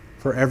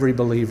 For every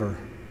believer.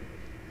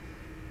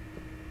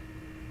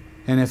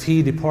 And if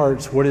he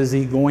departs, what is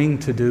he going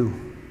to do?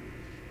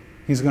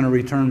 He's going to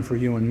return for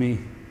you and me.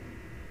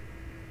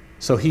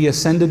 So he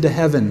ascended to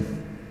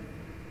heaven.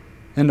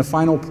 And the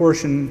final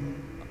portion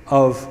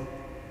of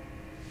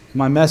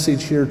my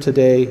message here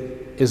today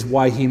is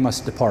why he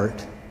must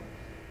depart.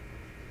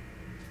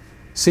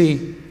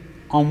 See,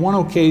 on one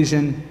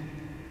occasion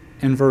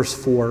in verse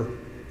 4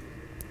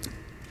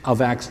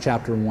 of Acts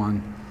chapter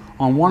 1,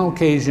 on one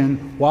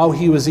occasion while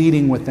he was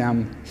eating with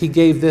them, he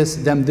gave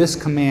them this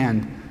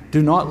command: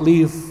 do not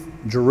leave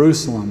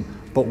Jerusalem,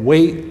 but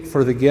wait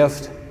for the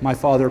gift my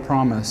Father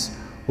promised,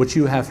 which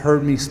you have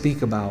heard me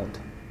speak about.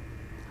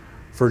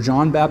 For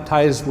John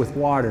baptized with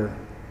water.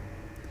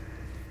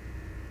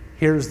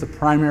 Here's the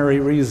primary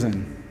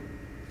reason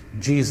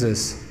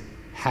Jesus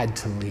had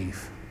to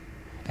leave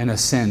and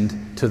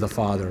ascend to the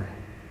Father.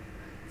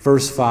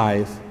 Verse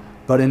 5,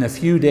 but in a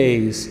few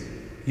days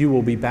you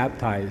will be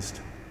baptized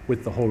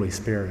with the Holy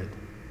Spirit.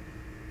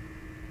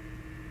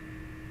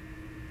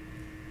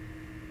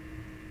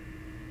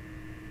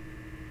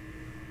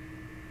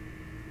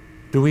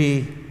 Do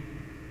we,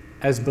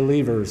 as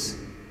believers,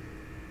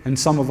 and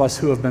some of us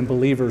who have been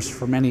believers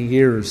for many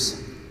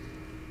years,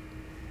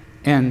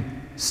 and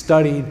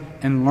studied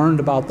and learned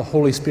about the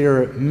Holy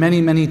Spirit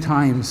many, many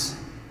times,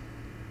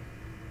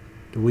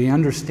 do we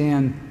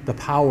understand the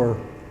power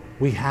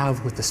we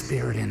have with the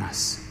Spirit in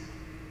us?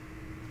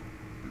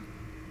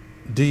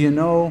 Do you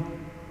know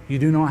you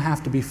do not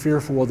have to be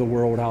fearful of the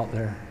world out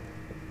there?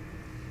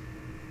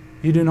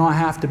 You do not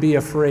have to be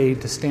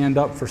afraid to stand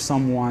up for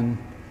someone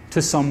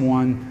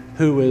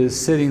who is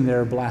sitting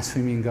there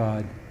blaspheming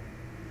God.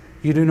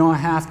 You do not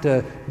have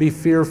to be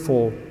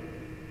fearful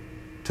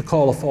to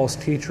call a false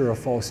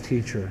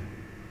teacher.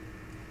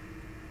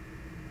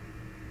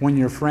 When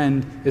your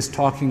friend is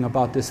talking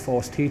about this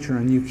false teacher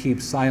and you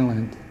keep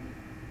silent,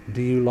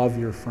 do you love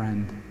your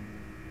friend?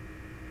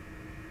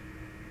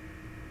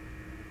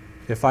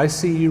 If I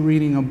see you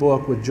reading a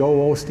book with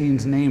Joel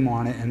Osteen's name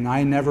on it and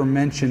I never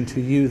mention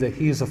to you that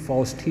he's a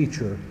false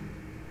teacher,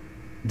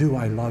 do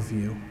I love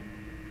you?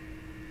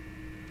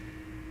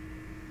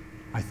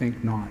 I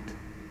think not.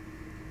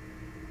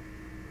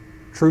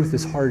 Truth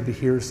is hard to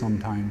hear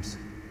sometimes.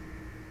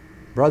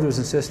 Brothers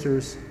and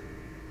sisters,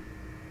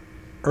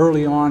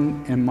 early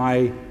on in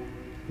my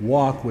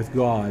walk with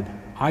God,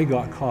 I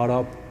got caught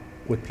up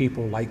with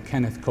people like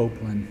Kenneth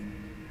Copeland,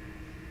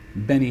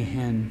 Benny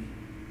Hinn,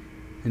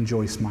 and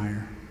Joyce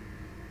Meyer.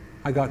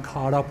 I got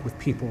caught up with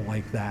people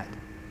like that.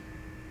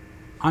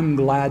 I'm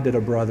glad that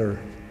a brother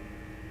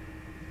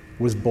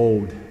was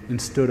bold and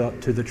stood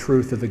up to the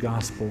truth of the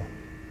gospel.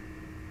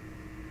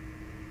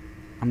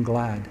 I'm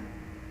glad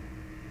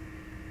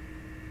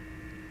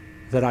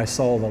that I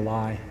saw the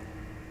lie.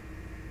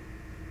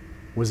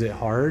 Was it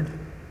hard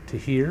to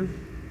hear?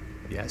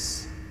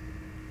 Yes.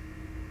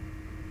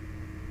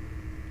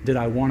 Did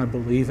I want to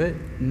believe it?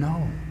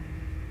 No.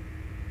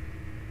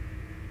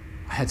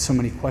 I had so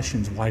many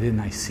questions. Why didn't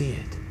I see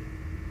it?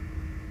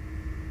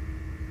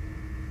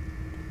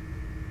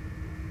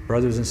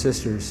 Brothers and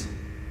sisters,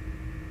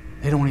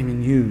 they don't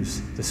even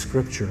use the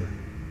Scripture.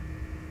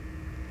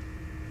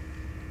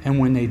 And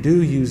when they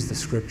do use the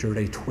Scripture,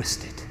 they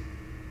twist it.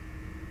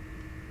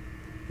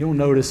 You'll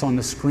notice on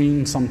the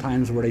screen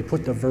sometimes where they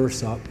put the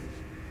verse up,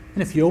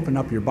 and if you open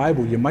up your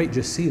Bible, you might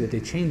just see that they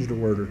changed a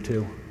word or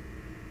two.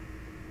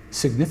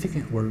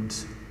 Significant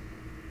words.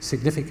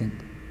 Significant.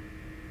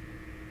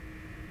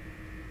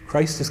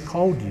 Christ has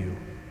called you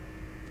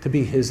to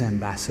be His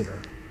ambassador.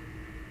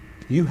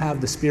 You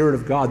have the Spirit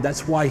of God.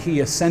 That's why He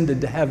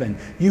ascended to heaven.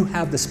 You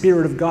have the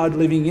Spirit of God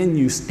living in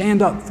you.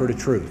 Stand up for the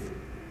truth.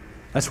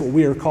 That's what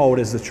we are called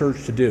as the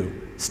church to do.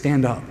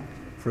 Stand up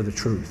for the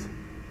truth.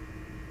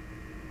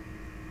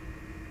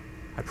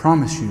 I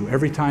promise you,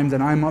 every time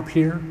that I'm up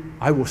here,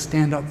 I will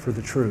stand up for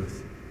the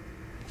truth.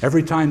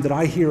 Every time that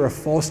I hear a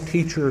false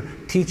teacher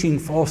teaching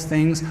false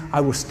things,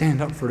 I will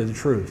stand up for the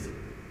truth.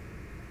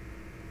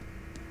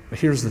 But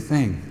here's the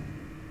thing.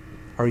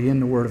 Are you in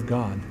the Word of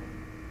God?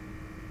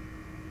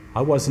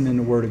 I wasn't in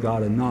the Word of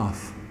God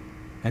enough,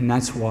 and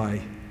that's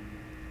why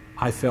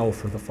I fell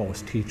for the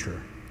false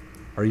teacher.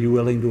 Are you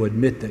willing to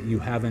admit that you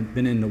haven't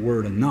been in the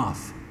Word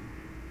enough,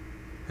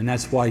 and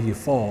that's why you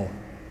fall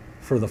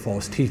for the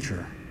false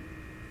teacher?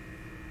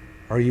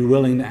 Are you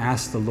willing to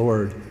ask the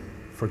Lord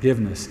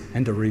forgiveness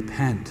and to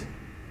repent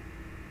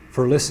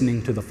for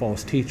listening to the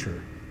false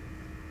teacher?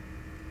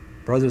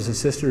 Brothers and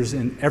sisters,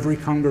 in every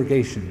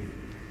congregation,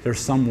 there's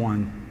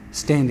someone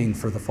standing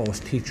for the false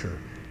teacher.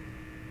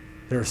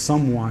 There's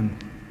someone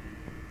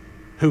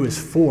who is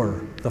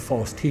for the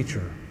false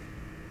teacher.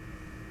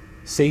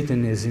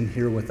 Satan is in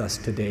here with us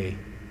today.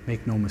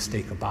 Make no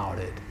mistake about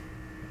it.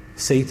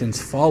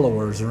 Satan's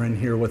followers are in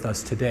here with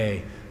us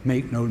today.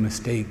 Make no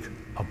mistake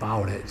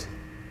about it.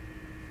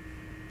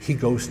 He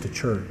goes to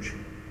church.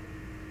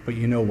 But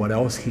you know what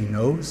else he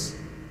knows?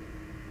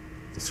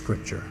 The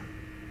Scripture.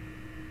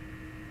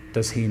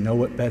 Does he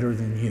know it better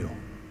than you?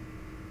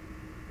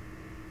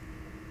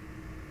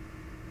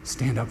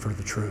 Stand up for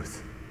the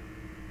truth.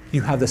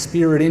 You have the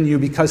Spirit in you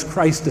because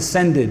Christ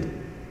ascended.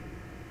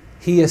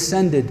 He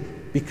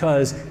ascended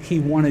because He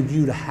wanted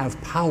you to have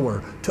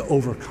power to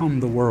overcome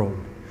the world.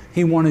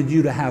 He wanted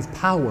you to have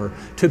power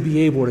to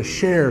be able to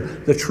share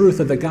the truth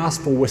of the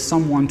gospel with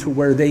someone to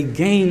where they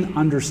gain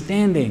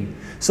understanding.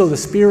 So the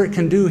Spirit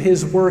can do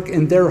His work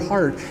in their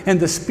heart, and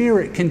the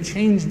Spirit can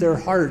change their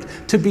heart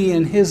to be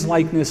in His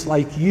likeness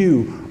like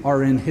you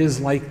are in His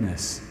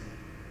likeness.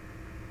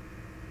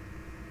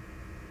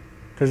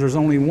 Because there's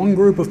only one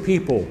group of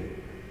people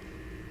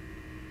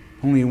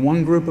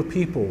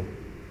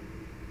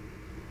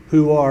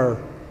who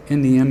are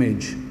in the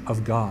image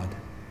of God,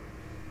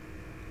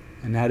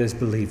 and that is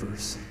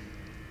believers.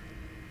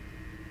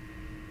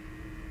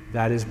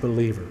 That is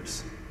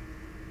believers.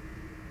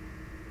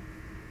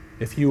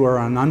 If you are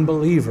an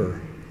unbeliever,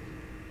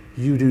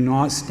 you do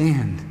not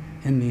stand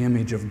in the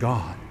image of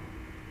God.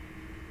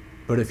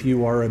 But if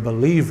you are a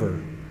believer,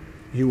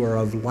 you are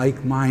of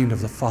like mind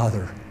of the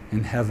Father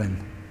in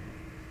heaven.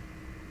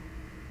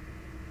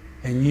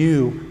 And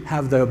you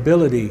have the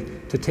ability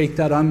to take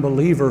that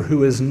unbeliever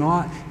who is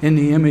not in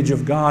the image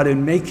of God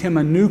and make him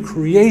a new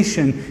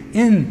creation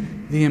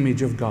in the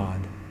image of God,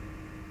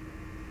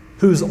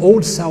 whose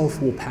old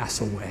self will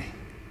pass away,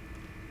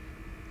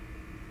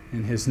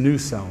 and his new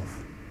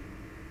self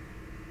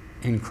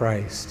in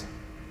Christ.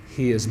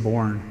 He is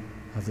born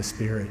of the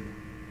Spirit.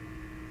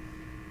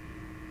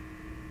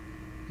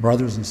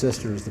 Brothers and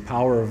sisters, the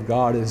power of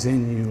God is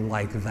in you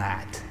like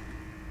that.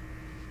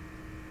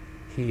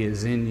 He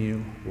is in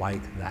you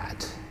like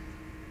that.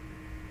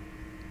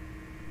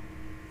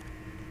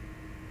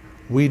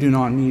 We do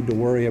not need to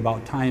worry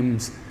about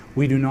times.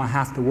 We do not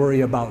have to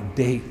worry about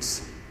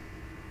dates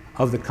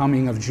of the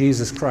coming of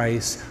Jesus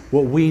Christ.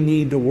 What we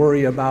need to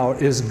worry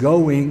about is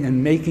going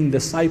and making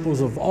disciples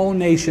of all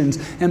nations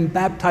and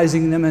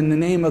baptizing them in the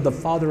name of the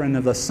Father and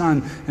of the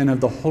Son and of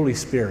the Holy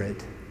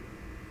Spirit.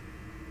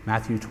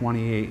 Matthew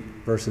 28,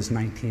 verses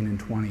 19 and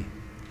 20.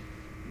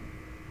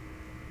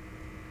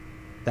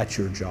 That's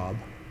your job.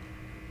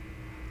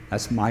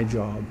 That's my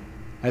job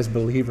as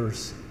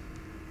believers.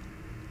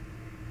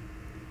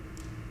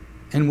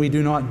 And we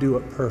do not do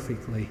it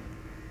perfectly.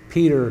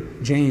 Peter,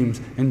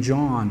 James, and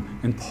John,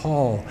 and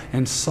Paul,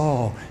 and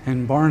Saul,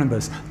 and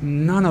Barnabas,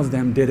 none of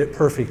them did it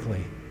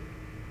perfectly.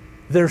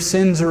 Their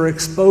sins are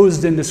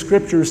exposed in the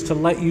Scriptures to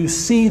let you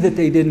see that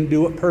they didn't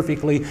do it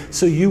perfectly,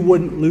 so you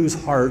wouldn't lose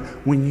heart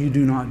when you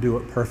do not do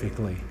it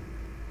perfectly.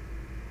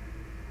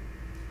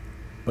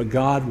 But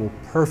God will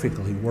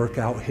perfectly work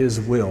out His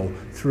will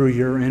through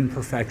your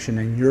imperfection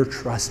and your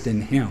trust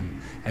in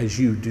Him as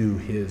you do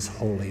His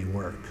holy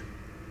work.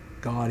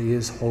 God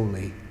is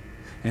holy,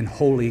 and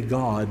holy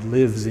God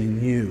lives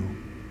in you.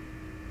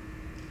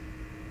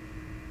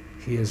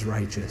 He is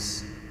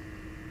righteous.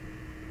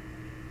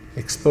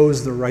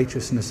 Expose the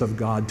righteousness of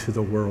God to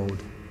the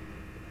world.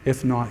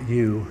 If not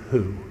you,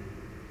 who?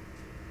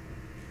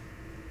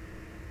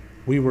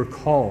 We were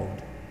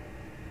called,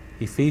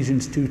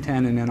 Ephesians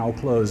 2:10, and then I'll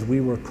close.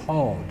 We were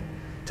called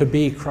to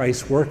be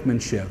Christ's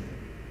workmanship,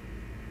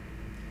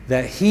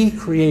 that He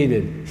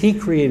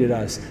created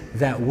us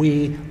that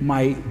we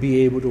might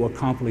be able to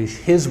accomplish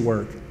His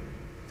work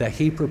that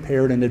He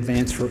prepared in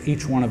advance for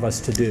each one of us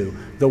to do.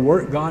 The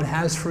work God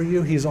has for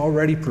you, He's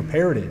already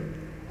prepared it.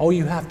 All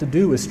you have to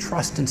do is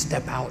trust and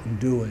step out and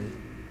do it.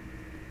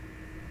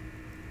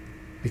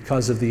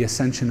 Because of the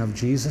ascension of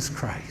Jesus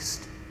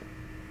Christ.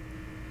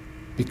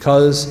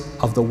 Because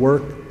of the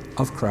work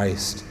of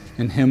Christ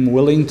and Him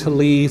willing to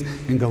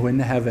leave and go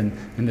into heaven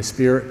and the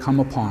Spirit come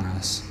upon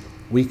us,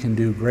 we can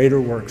do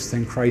greater works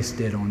than Christ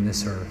did on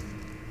this earth.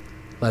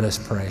 Let us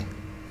pray.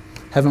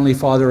 Heavenly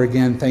Father,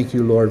 again, thank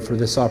you, Lord, for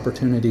this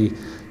opportunity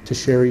to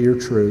share your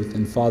truth.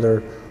 And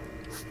Father,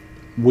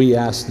 we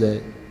ask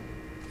that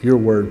your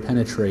word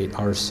penetrate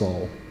our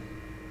soul,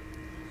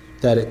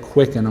 that it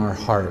quicken our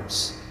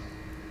hearts,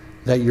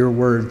 that your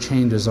word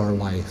changes our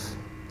life,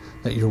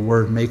 that your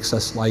word makes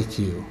us like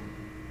you,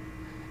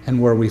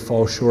 and where we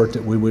fall short,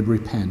 that we would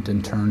repent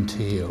and turn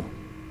to you.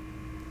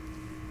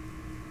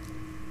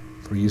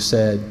 For you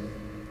said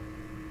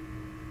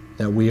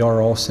that we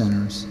are all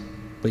sinners,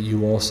 but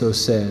you also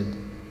said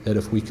that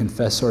if we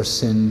confess our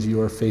sins, you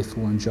are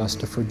faithful and just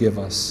to forgive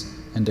us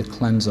and to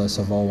cleanse us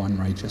of all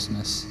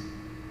unrighteousness.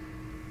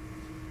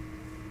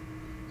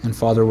 And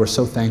Father, we're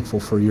so thankful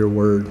for your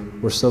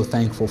word. We're so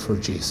thankful for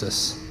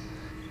Jesus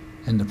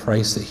and the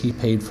price that He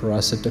paid for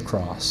us at the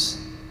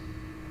cross.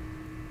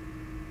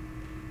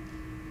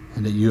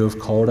 And that you have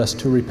called us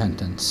to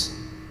repentance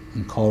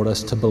and called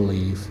us to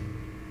believe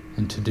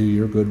and to do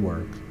your good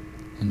work.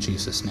 In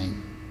Jesus'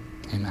 name,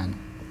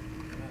 amen.